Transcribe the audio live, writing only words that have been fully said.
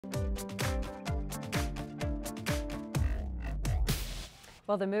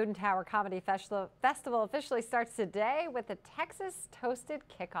Well, the Moontower Comedy Festival officially starts today with the Texas Toasted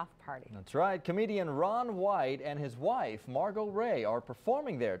Kickoff Party. That's right. Comedian Ron White and his wife, Margot Ray, are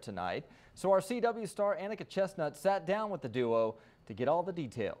performing there tonight. So our CW star Annika Chestnut sat down with the duo to get all the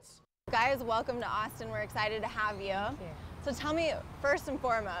details. Guys, welcome to Austin. We're excited to have you. Thank you. So tell me, first and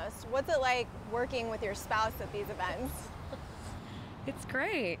foremost, what's it like working with your spouse at these events? It's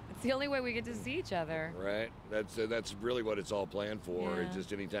great. It's the only way we get to see each other. Right. That's really what it's all planned for. Yeah. It's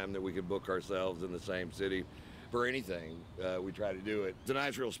just any time that we can book ourselves in the same city for anything, we try to do it.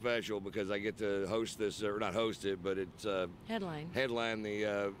 Tonight's real special because I get to host this, or not host it, but it's headline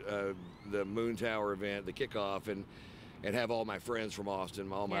the Moontower event, the kickoff, and have all my friends from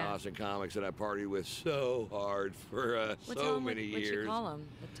Austin, all my Austin comics that I partied with so hard for so many years. What you call them?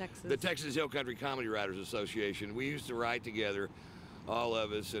 The Texas Hill Country Comedy Writers Association. We used to write together, all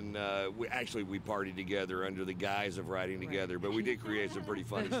of us, and we partied together under the guise of writing together, but we did create some pretty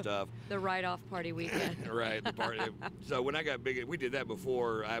funny stuff. The write-off party weekend. Right, the party. So when I got big, we did that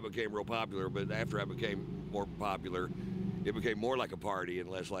before I became real popular, but after I became more popular, it became more like a party and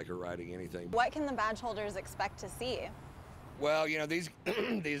less like a writing anything. What can the badge holders expect to see? Well, you know, these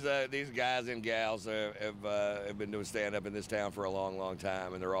these guys and gals have been doing stand-up in this town for a long, long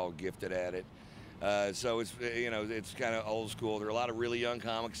time, and they're all gifted at it. So it's, you know, it's kind of old school. There are a lot of really young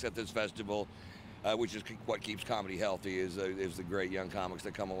comics at this festival, which is what keeps comedy healthy, is the great young comics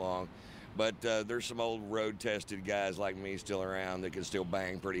that come along. But there's some old road-tested guys like me still around that can still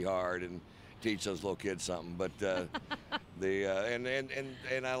bang pretty hard and teach those little kids something. But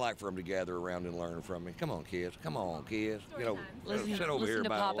and I like for them to gather around and learn from me. Come on, kids. Come on, kids. You know, sit over here to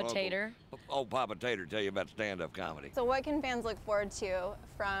by Papa Tater. Old Papa Tater tell you about stand-up comedy. So what can fans look forward to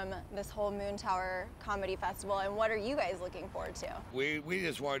from this whole Moontower Comedy Festival, and what are you guys looking forward to? We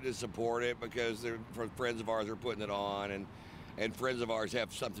just wanted to support it because friends of ours are putting it on, and friends of ours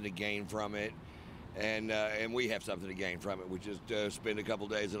have something to gain from it. And we have something to gain from it. We just spend a couple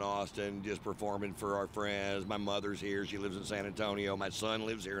days in Austin just performing for our friends. My mother's here. She lives in San Antonio. My son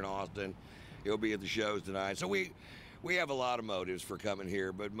lives here in Austin. He'll be at the shows tonight. So we have a lot of motives for coming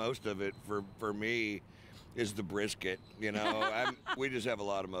here, but most of it for me is the brisket. You know, we just have a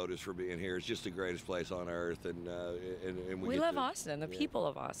lot of motives for being here. It's just the greatest place on earth, and we love Austin, the people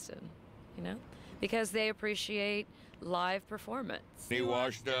of Austin, you know, because they appreciate live performance. He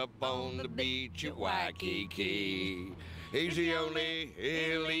washed up on the beach at Waikiki. He's the only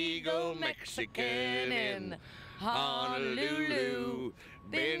illegal Mexican in Honolulu.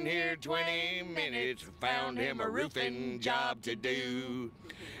 Been here 20 minutes, found him a roofing job to do.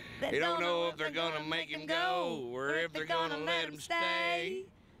 They don't know if they're gonna make him go or if they're gonna let him stay.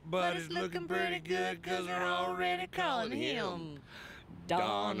 But it's looking pretty good because they're already calling him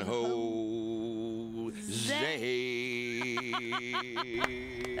Don Jose.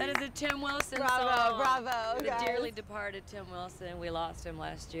 That is a Tim Wilson Bravo, song. bravo, The guys. dearly departed Tim Wilson. We lost him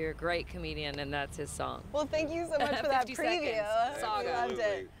last year. Great comedian, and that's his song. Well, thank you so much for that 50 preview. seconds. We Saga. loved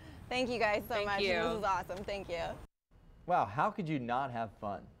it. Thank you guys so Thank much. you. This is awesome. Thank you. Wow, how could you not have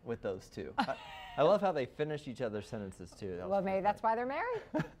fun with those two? I love how they finish each other's sentences too. Well, maybe that's why they're married.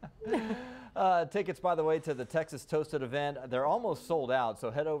 Tickets, by the way, to the Texas Toasted event, they're almost sold out,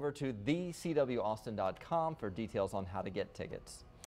 so head over to thecwaustin.com for details on how to get tickets.